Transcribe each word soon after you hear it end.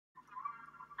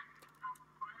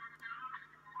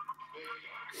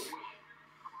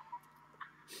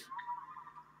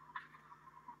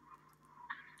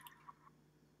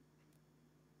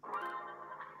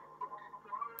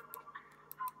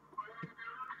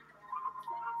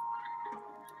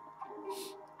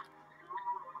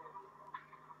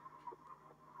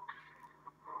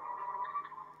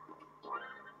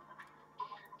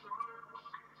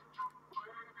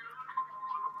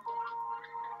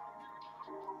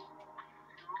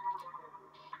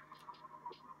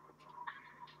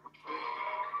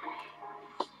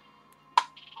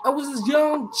I was a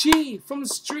young G from the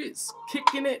streets,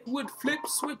 kicking it with flip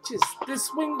switches. This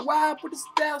swing wide, but the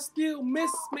style still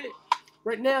miss me.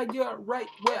 Right now, you're right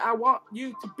where I want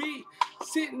you to be,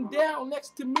 sitting down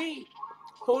next to me,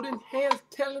 holding hands,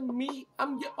 telling me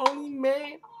I'm your only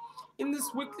man in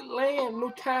this wicked land. No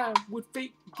time with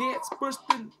fake gets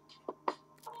bursting.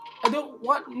 I don't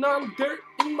want none dirt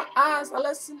in my eyes. A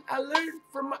lesson I learned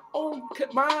from my own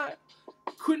mind.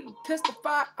 Couldn't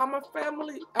testify on my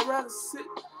family. I'd rather sit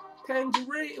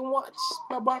tangerine and watch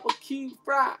my barbecue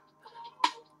fry.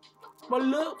 My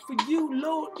love for you,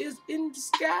 Lord, is in the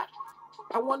sky.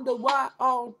 I wonder why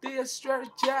all they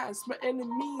strategize. My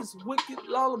enemies, wicked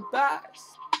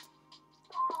lullabies.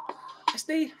 I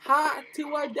stay high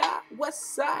till I die.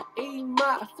 West side, ain't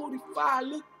my 45.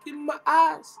 Look in my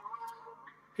eyes.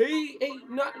 Hey,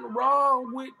 ain't nothing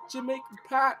wrong with Jamaican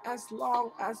pride as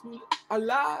long as we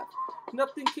alive.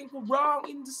 Nothing can go wrong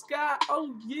in the sky.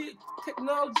 Oh yeah,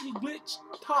 technology glitch,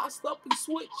 tossed up and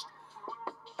switched.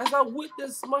 As I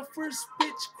witness my first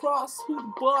stitch cross, who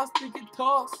the boss they get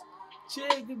tossed.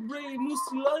 Che Ray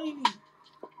Mussolini.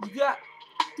 You got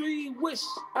 3 wish,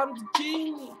 I'm the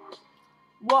genie.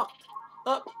 Walked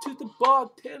up to the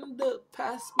bartender,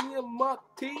 passed me a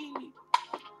martini.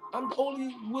 I'm the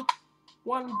only with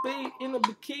one babe in a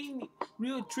bikini.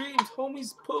 Real dreams,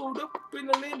 homies pulled up in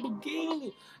a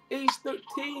Lamborghini. Age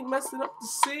 13, messing up the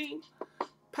scene.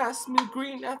 Pass me the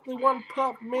green after one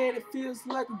puff, man, it feels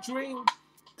like a dream.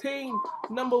 Team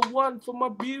number 1 for my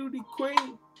beauty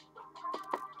queen.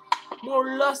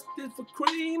 More lusted for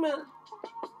cream.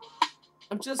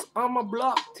 I'm just on my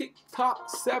block, tick tock,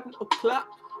 7 o'clock.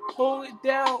 Hold it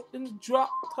down in the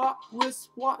drop top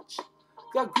wristwatch.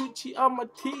 Got Gucci on my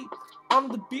teeth. I'm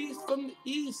the beast from the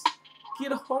east.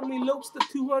 Get a homie lobster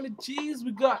 200 G's.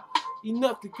 We got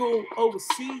enough to go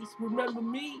overseas. Remember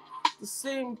me, the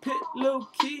same pit low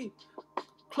key.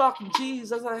 Clocking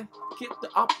G's as I get the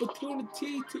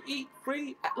opportunity to eat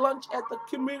free at lunch at the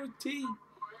community.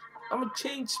 I'm a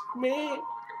changed man.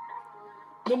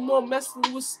 No more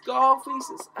messing with scar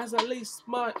faces as I lace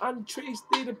my untraced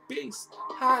database.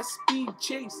 High speed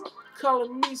chase,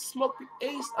 calling me smoking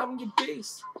ace. I'm your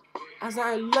base as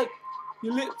I lick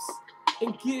your lips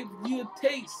and give you a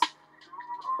taste.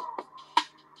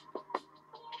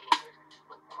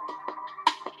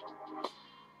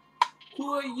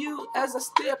 Who are you as I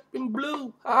step in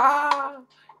blue?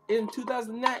 In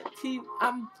 2019,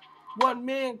 I'm one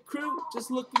man crew, just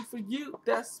looking for you.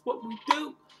 That's what we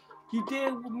do. You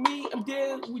deal with me, I'm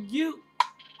dealing with you.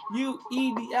 You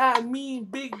EDI, mean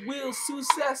big wheel,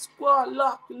 Suicide Squad,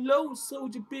 lock and load,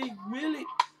 soldier big Willie.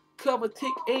 Cover,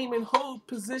 take aim and hold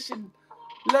position.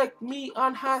 Like me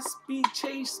on high speed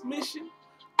chase mission.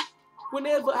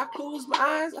 Whenever I close my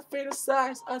eyes, I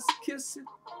fantasize us kissing.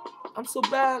 I'm so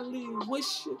badly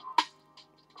wishing.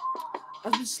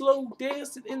 As we slow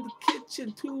dancing in the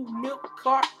kitchen, 2 milk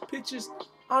cart pitchers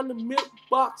on the milk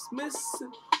box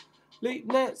missing. Late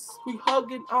nights, we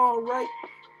hugging alright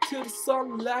till the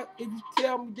sunlight. If you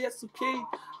tell me that's okay,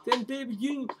 then baby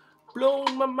you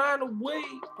blown my mind away.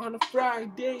 On a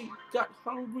Friday, got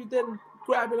hungry, then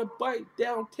grabbing a bite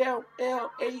downtown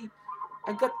LA.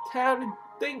 I got time to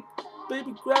think,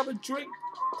 baby grab a drink,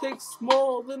 takes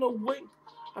more than a wink.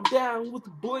 I'm down with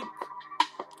the blink.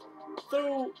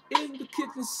 Throw in the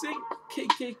kitchen sink,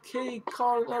 KKK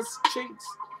calling us chinks.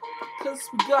 Cause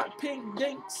we got pink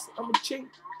dinks, I'm a chink.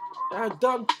 I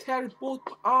done tatted both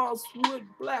my arms with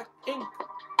black ink.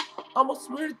 Almost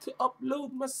ready to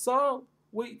upload my song.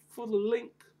 Wait for the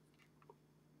link.